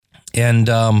And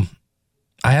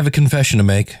I have a confession to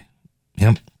make.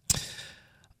 Yep.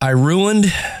 I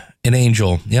ruined an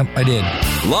angel. Yep, I did.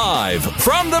 Live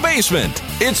from the basement,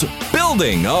 it's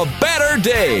Building a Better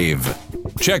Dave.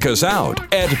 Check us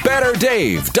out at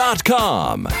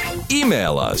betterdave.com.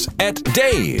 Email us at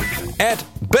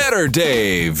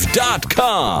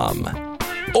dave@betterdave.com.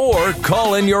 Or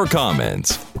call in your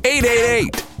comments.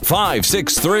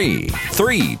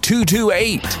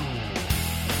 888-563-3228.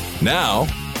 Now,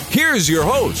 here's your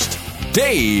host,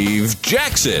 Dave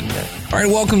Jackson. All right,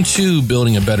 welcome to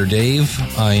Building a Better Dave.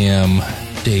 I am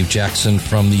Dave Jackson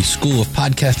from the School of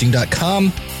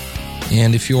Podcasting.com.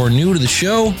 And if you're new to the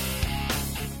show,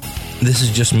 this is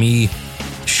just me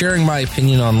sharing my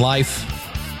opinion on life.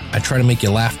 I try to make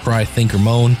you laugh, cry, think, or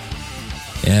moan.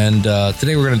 And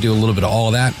today we're going to do a little bit of all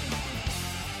of that.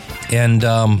 And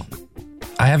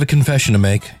I have a confession to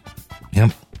make.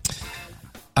 Yep.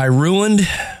 I ruined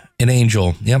an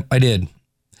angel. Yep, I did.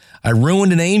 I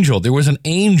ruined an angel. There was an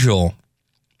angel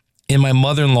in my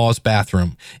mother-in-law's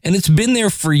bathroom, and it's been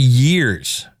there for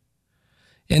years.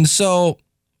 And so,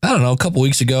 I don't know, a couple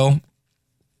weeks ago,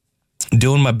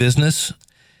 doing my business,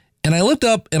 and I looked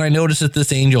up and I noticed that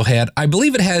this angel had, I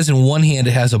believe it has in one hand,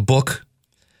 it has a book,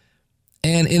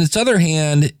 and in its other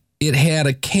hand, it had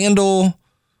a candle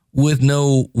with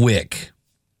no wick.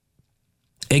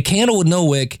 A candle with no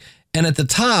wick, and at the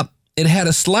top, it had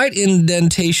a slight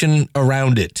indentation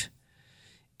around it.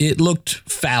 It looked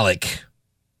phallic.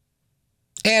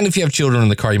 And if you have children in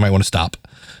the car, you might want to stop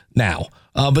now.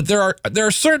 But there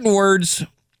are certain words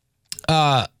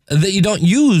that you don't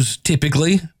use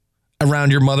typically around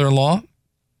your mother-in-law.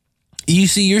 You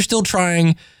see, you're still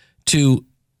trying to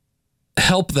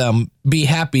help them be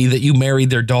happy that you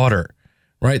married their daughter,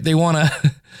 right? You want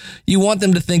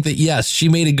them to think that, yes, she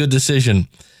made a good decision.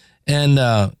 And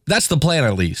that's the plan,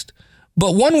 at least.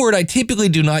 But one word I typically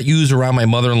do not use around my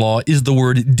mother-in-law is the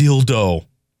word dildo.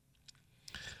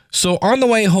 So on the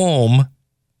way home,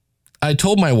 I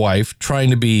told my wife, trying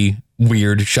to be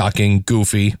weird, shocking,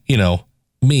 goofy,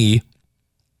 me,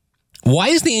 why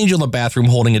is the angel in the bathroom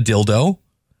holding a dildo?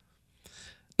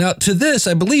 Now, to this,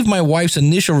 I believe my wife's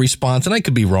initial response, and I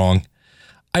could be wrong,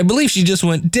 I believe she just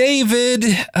went, David,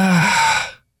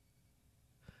 kind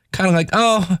of like,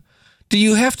 oh, do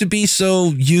you have to be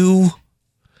so you?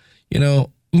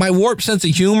 My warped sense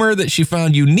of humor that she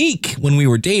found unique when we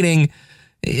were dating,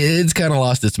 it's kind of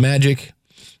lost its magic.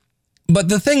 But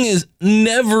the thing is,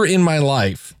 never in my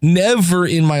life did I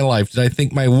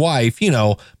think my wife,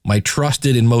 my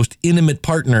trusted and most intimate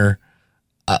partner,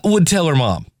 would tell her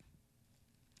mom.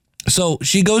 So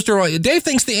she goes to her, Dave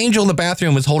thinks the angel in the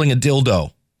bathroom is holding a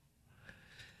dildo.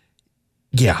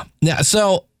 Yeah.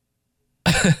 So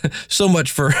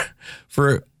much for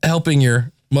helping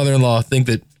your mother-in-law think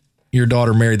that your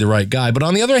daughter married the right guy. But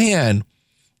on the other hand,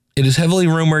 it is heavily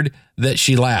rumored that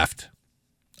she laughed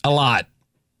a lot.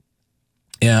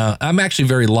 Yeah, I'm actually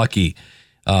very lucky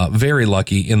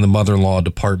in the mother-in-law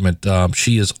department.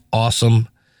 She is awesome.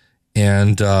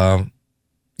 And,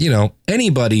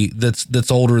 anybody that's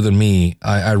older than me,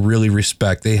 I really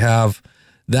respect. They have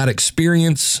that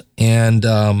experience. And,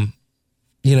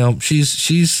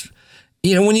 she's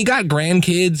when you got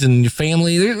grandkids and your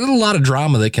family, there's a lot of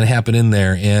drama that can happen in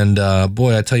there. And,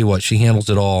 boy, I tell you what, she handles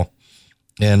it all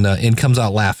and comes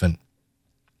out laughing.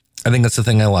 I think that's the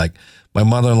thing I like. My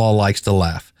mother-in-law likes to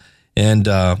laugh. And,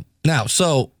 on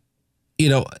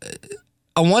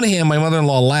one hand, my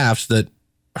mother-in-law laughs that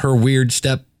her weird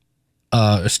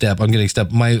her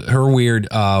weird,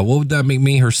 what would that make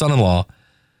me? Her son-in-law,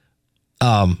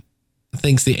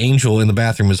 thinks the angel in the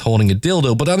bathroom is holding a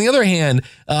dildo. But on the other hand,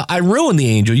 I ruined the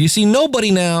angel. You see,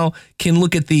 nobody now can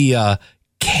look at the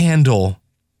candle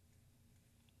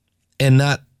and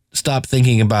not stop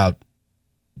thinking about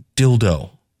dildo,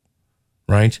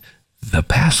 right? The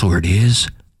password is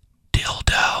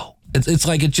dildo. It's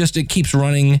like it keeps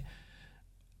running.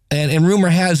 And rumor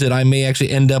has it, I may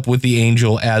actually end up with the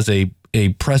angel as a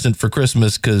present for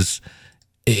Christmas because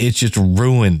it's just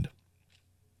ruined.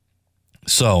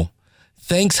 So,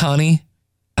 thanks, honey.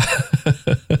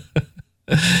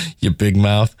 You big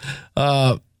mouth.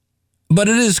 But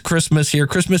it is Christmas here.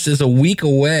 Christmas is a week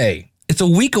away. It's a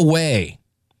week away,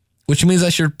 which means I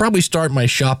should probably start my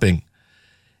shopping.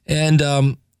 And,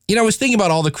 I was thinking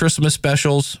about all the Christmas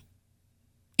specials.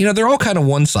 They're all kind of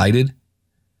one-sided.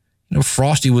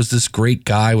 Frosty was this great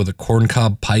guy with a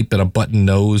corncob pipe and a button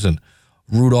nose, and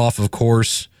Rudolph, of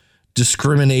course,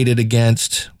 discriminated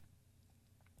against.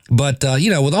 But,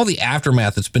 with all the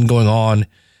aftermath that's been going on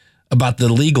about the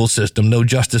legal system, no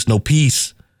justice, no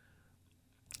peace.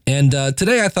 And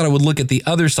today I thought I would look at the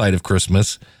other side of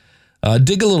Christmas,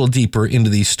 dig a little deeper into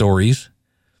these stories.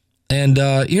 And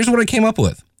here's what I came up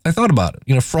with. I thought about it.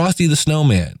 You know, Frosty the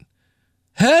Snowman.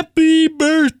 Happy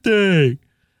birthday.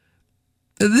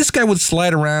 This guy would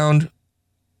slide around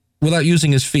without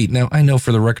using his feet. Now, I know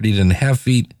for the record he didn't have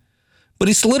feet, but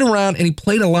he slid around and he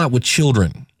played a lot with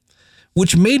children,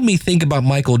 which made me think about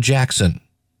Michael Jackson.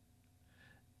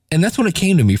 And that's when it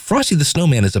came to me. Frosty the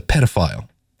Snowman is a pedophile.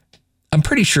 I'm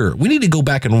pretty sure. We need to go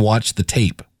back and watch the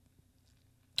tape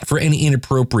for any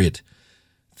inappropriate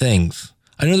things.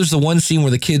 I know there's the one scene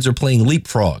where the kids are playing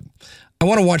leapfrog. I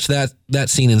want to watch that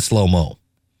scene in slow-mo.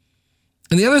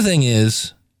 And the other thing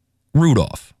is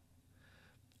Rudolph.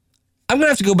 I'm going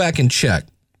to have to go back and check.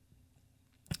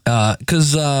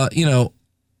 Because,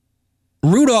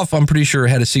 Rudolph, I'm pretty sure,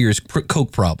 had a serious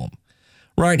coke problem.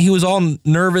 Right? He was all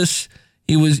nervous.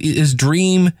 His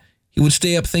dream, he would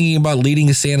stay up thinking about leading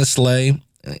a Santa sleigh.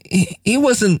 He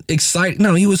wasn't excited.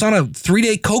 No, he was on a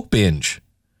 3-day coke binge.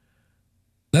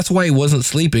 That's why he wasn't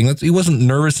sleeping. He wasn't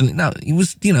nervous. He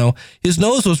was, his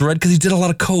nose was red because he did a lot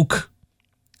of coke.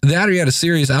 That or he had a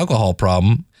serious alcohol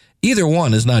problem. Either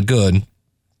one is not good.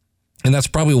 And that's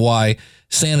probably why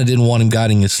Santa didn't want him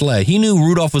guiding his sleigh. He knew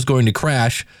Rudolph was going to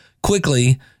crash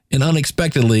quickly and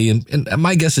unexpectedly. And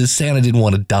my guess is Santa didn't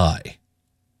want to die.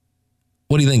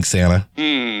 What do you think, Santa?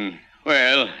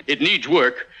 Well, it needs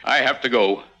work. I have to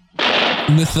go.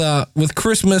 With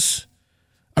Christmas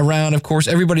around, of course,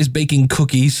 everybody's baking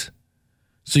cookies.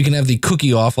 So you can have the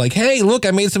cookie off like, hey, look,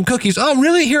 I made some cookies. Oh,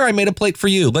 really? Here, I made a plate for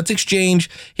you. Let's exchange.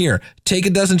 Here, take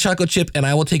a dozen chocolate chip and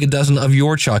I will take a dozen of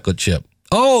your chocolate chip.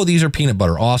 Oh, these are peanut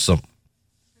butter. Awesome.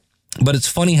 But it's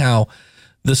funny how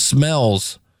the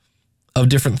smells of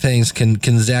different things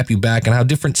can zap you back and how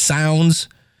different sounds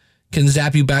can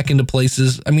zap you back into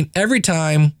places. I mean, every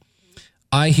time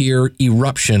I hear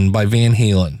Eruption by Van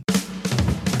Halen,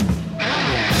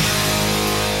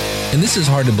 and this is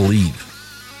hard to believe,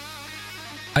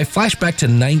 I flash back to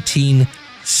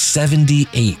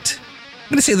 1978. I'm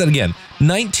going to say that again,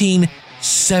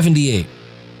 1978.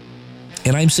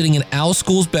 And I'm sitting in Al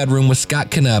School's bedroom with Scott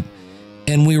Kenepp,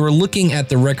 and we were looking at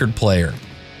the record player.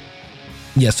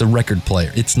 Yes, a record player.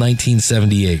 It's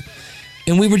 1978.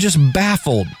 And we were just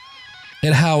baffled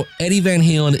at how Eddie Van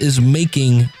Halen is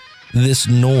making this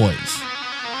noise.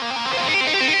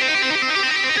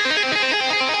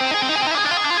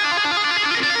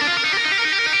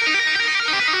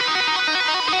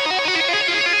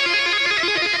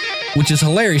 Which is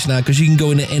hilarious now because you can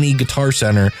go into any Guitar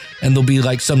Center and there'll be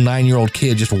like some 9-year-old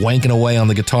kid just wanking away on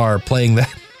the guitar playing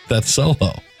that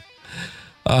solo.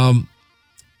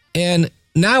 And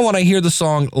now when I hear the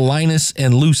song Linus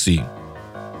and Lucy,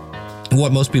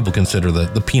 what most people consider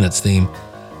the Peanuts theme,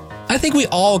 I think we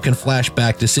all can flash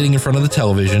back to sitting in front of the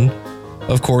television.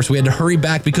 Of course, we had to hurry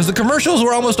back because the commercials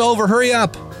were almost over. Hurry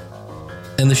up.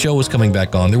 And the show was coming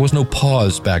back on. There was no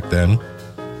pause back then.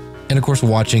 And of course,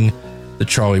 watching the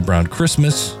Charlie Brown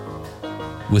Christmas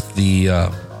with the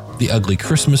ugly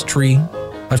Christmas tree.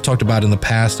 I've talked about in the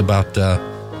past about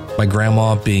my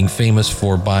grandma being famous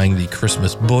for buying the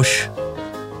Christmas bush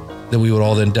that we would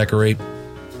all then decorate.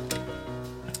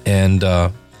 And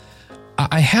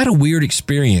I had a weird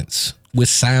experience with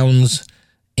sounds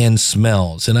and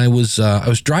smells. And I was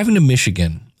driving to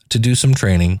Michigan to do some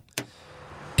training,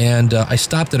 and I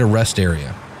stopped at a rest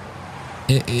area.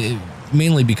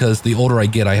 Mainly because the older I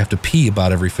get, I have to pee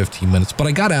about every 15 minutes. But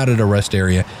I got out at a rest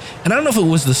area, and I don't know if it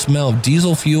was the smell of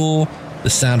diesel fuel, the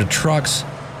sound of trucks,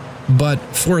 but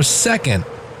for a second,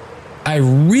 I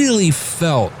really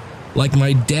felt like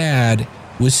my dad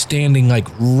was standing like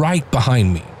right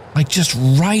behind me. Like just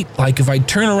right, like if I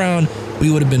turn around,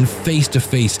 we would have been face to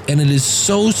face. And it is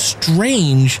so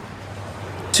strange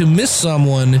to miss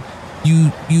someone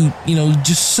you know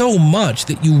just so much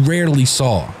that you rarely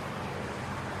saw.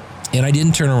 And I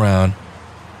didn't turn around,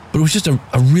 but it was just a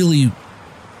really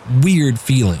weird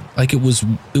feeling. Like it was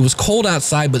cold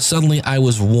outside, but suddenly I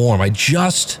was warm. I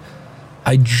just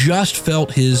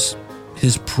felt his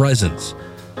presence.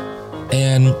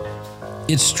 And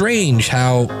it's strange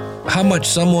how much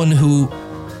someone who,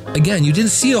 again, you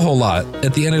didn't see a whole lot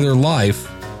at the end of their life,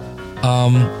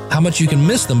 how much you can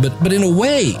miss them. But in a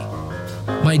way,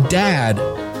 my dad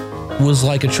was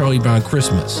like a Charlie Brown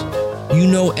Christmas. You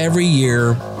know, every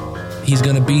year he's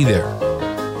going to be there.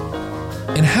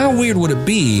 And how weird would it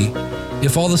be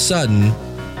if all of a suddenly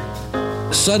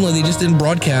they just didn't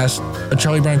broadcast a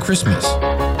Charlie Brown Christmas?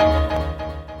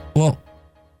 Well,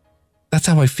 that's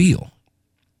how I feel.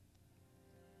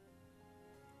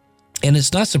 And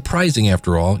it's not surprising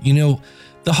after all. You know,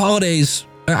 the holidays,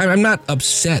 I'm not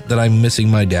upset that I'm missing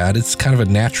my dad. It's kind of a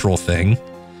natural thing.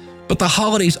 But the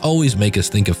holidays always make us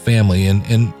think of family.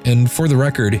 And for the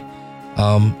record,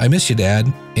 I miss you, Dad.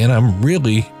 And I'm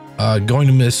really going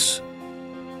to miss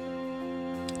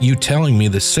you telling me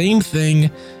the same thing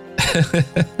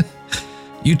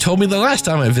you told me the last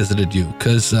time I visited you.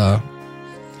 Because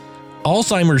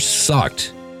Alzheimer's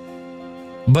sucked,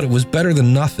 but it was better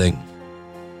than nothing.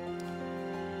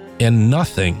 And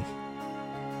nothing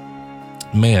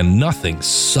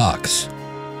sucks.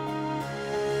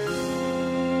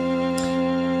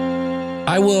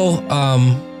 I will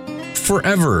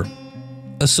forever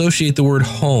associate the word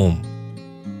home.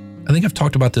 I think I've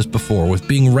talked about this before, with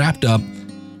being wrapped up.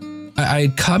 I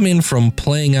had come in from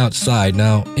playing outside.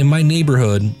 Now, in my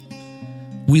neighborhood,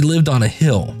 we lived on a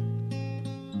hill,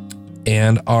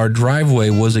 and our driveway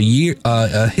was a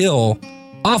hill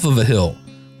off of a hill,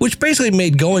 which basically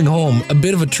made going home a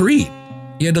bit of a treat.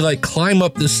 You had to like climb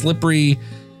up this slippery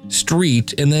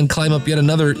street and then climb up yet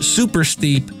another super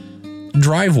steep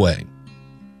driveway.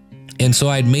 And so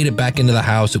I had made it back into the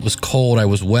house. It was cold. I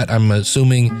was wet, I'm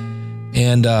assuming.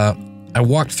 And I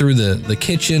walked through the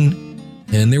kitchen,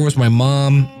 and there was my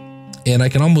mom, and I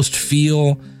can almost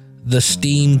feel the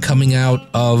steam coming out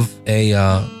of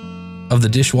the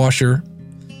dishwasher.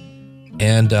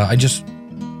 And I just,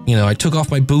 I took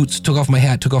off my boots, took off my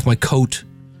hat, took off my coat,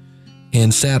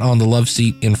 and sat on the love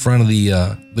seat in front of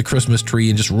the Christmas tree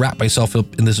and just wrapped myself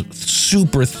up in this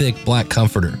super thick black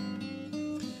comforter.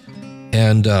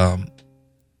 And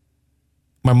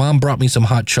my mom brought me some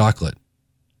hot chocolate,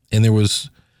 and there was,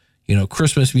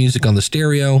 Christmas music on the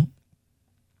stereo.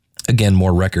 Again,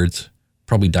 more records,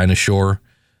 probably Dinah Shore,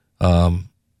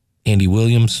 Andy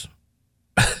Williams.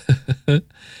 And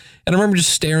I remember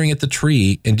just staring at the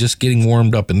tree and just getting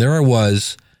warmed up. And there I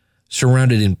was,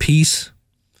 surrounded in peace,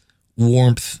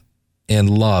 warmth, and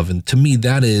love. And to me,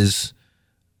 that is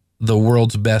the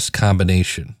world's best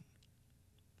combination.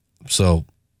 So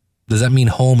does that mean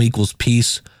home equals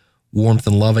peace, warmth,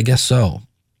 and love? I guess so.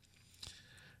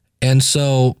 And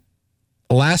so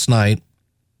last night,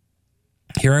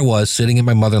 here I was sitting in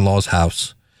my mother-in-law's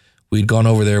house. We'd gone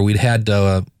over there. We'd gone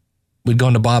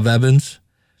to Bob Evans,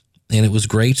 and it was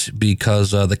great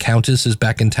because the Countess is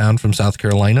back in town from South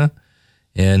Carolina,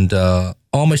 and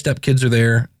all my stepkids are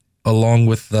there, along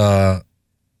with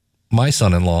my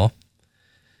son-in-law.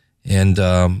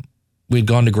 And we'd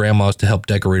gone to Grandma's to help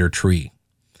decorate her tree.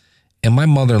 And my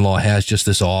mother-in-law has just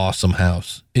this awesome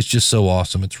house. It's just so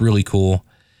awesome. It's really cool.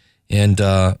 And,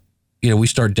 we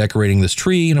start decorating this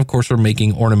tree, and of course we're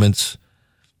making ornaments,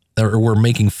 or we're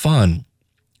making fun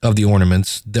of the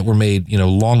ornaments that were made,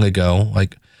 long ago.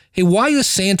 Like, hey, why is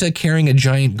Santa carrying a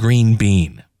giant green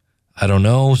bean? I don't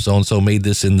know. So-and-so made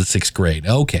this in the 6th grade.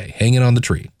 Okay, hang it on the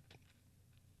tree.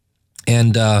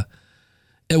 And at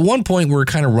one point, we were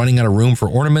kind of running out of room for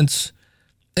ornaments,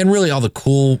 and really all the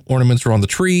cool ornaments were on the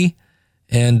tree.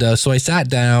 And so I sat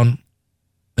down,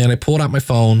 and I pulled out my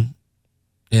phone,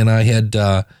 and I had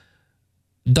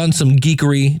done some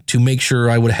geekery to make sure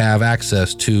I would have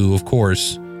access to, of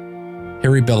course,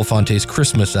 Harry Belafonte's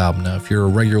Christmas album. Now, if you're a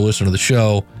regular listener to the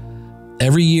show,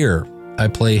 every year I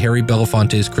play Harry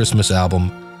Belafonte's Christmas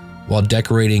album while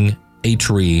decorating a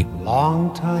tree.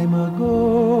 Long time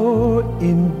ago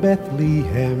in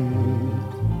Bethlehem,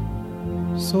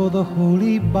 so the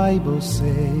Holy Bible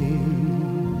say,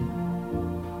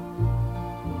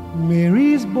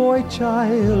 Mary's boy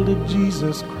child,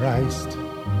 Jesus Christ,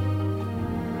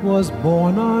 was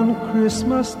born on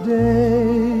Christmas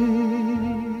Day.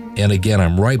 And again,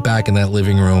 I'm right back in that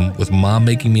living room with Mom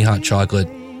making me hot chocolate.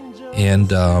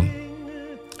 And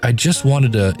I just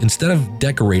wanted to, instead of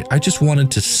decorate, I just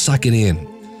wanted to suck it in.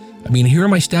 I mean, here are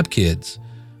my stepkids.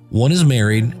 One is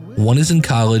married, one is in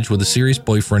college with a serious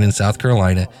boyfriend in South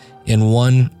Carolina, and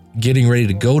one getting ready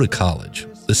to go to college.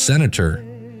 The senator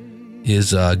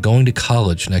is going to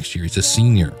college next year. He's a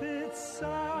senior.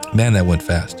 Man, that went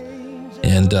fast.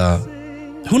 And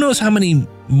who knows how many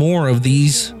more of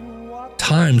these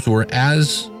times where,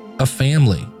 as a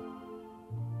family,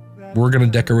 we're going to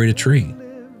decorate a tree.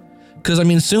 Because, I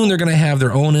mean, soon they're going to have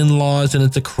their own in-laws, and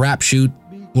it's a crapshoot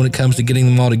when it comes to getting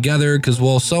them all together. Because,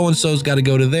 well, so-and-so's got to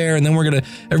go to there, and then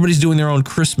everybody's doing their own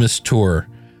Christmas tour,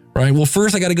 right? Well,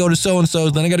 first I got to go to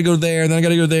so-and-so's, then I got to go there, then I got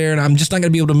to go there, and I'm just not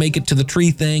going to be able to make it to the tree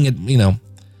thing,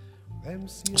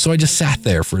 So I just sat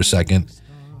there for a second,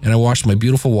 and I watched my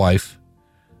beautiful wife,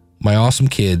 my awesome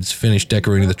kids finish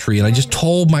decorating the tree, and I just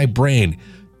told my brain,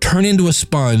 turn into a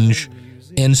sponge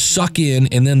and suck in,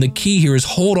 and then the key here is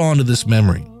hold on to this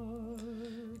memory.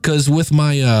 Because with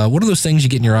my, what are those things you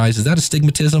get in your eyes? Is that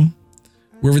astigmatism?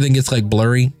 Where everything gets like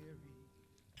blurry?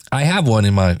 I have one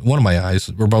in one of my eyes,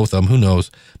 or both of them, who knows.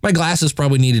 My glasses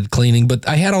probably needed cleaning, but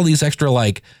I had all these extra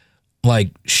like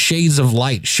like shades of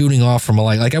light shooting off from a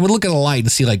light. Like I would look at a light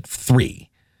and see like 3.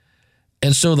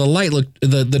 And so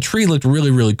the tree looked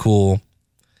really, really cool.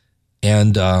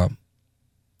 And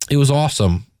it was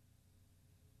awesome.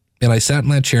 And I sat in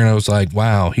that chair and I was like,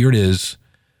 wow, here it is.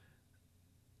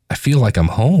 I feel like I'm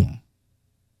home.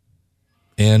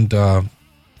 And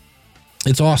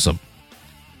it's awesome.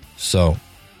 So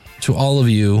to all of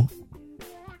you,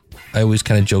 I always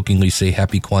kind of jokingly say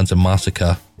Happy Kwanzaa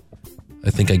Massacre. I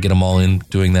think I get them all in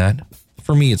doing that.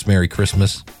 For me, it's Merry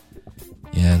Christmas.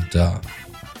 And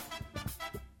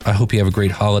I hope you have a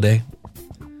great holiday.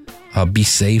 Be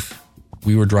safe.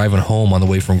 We were driving home on the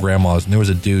way from Grandma's, and there was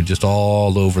a dude just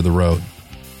all over the road.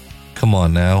 Come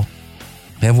on now.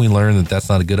 Haven't we learned that that's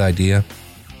not a good idea?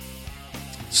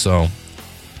 So,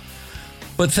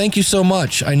 but thank you so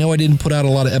much. I know I didn't put out a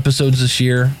lot of episodes this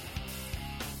year.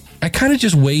 I kind of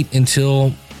just wait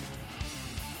until,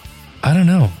 I don't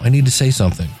know, I need to say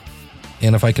something.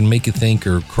 And if I can make you think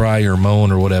or cry or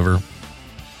moan or whatever.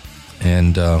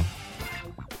 And the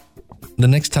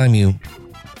next time you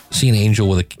see an angel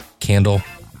with a candle,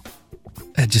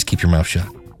 just keep your mouth shut.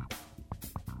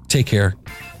 Take care.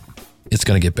 It's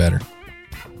going to get better.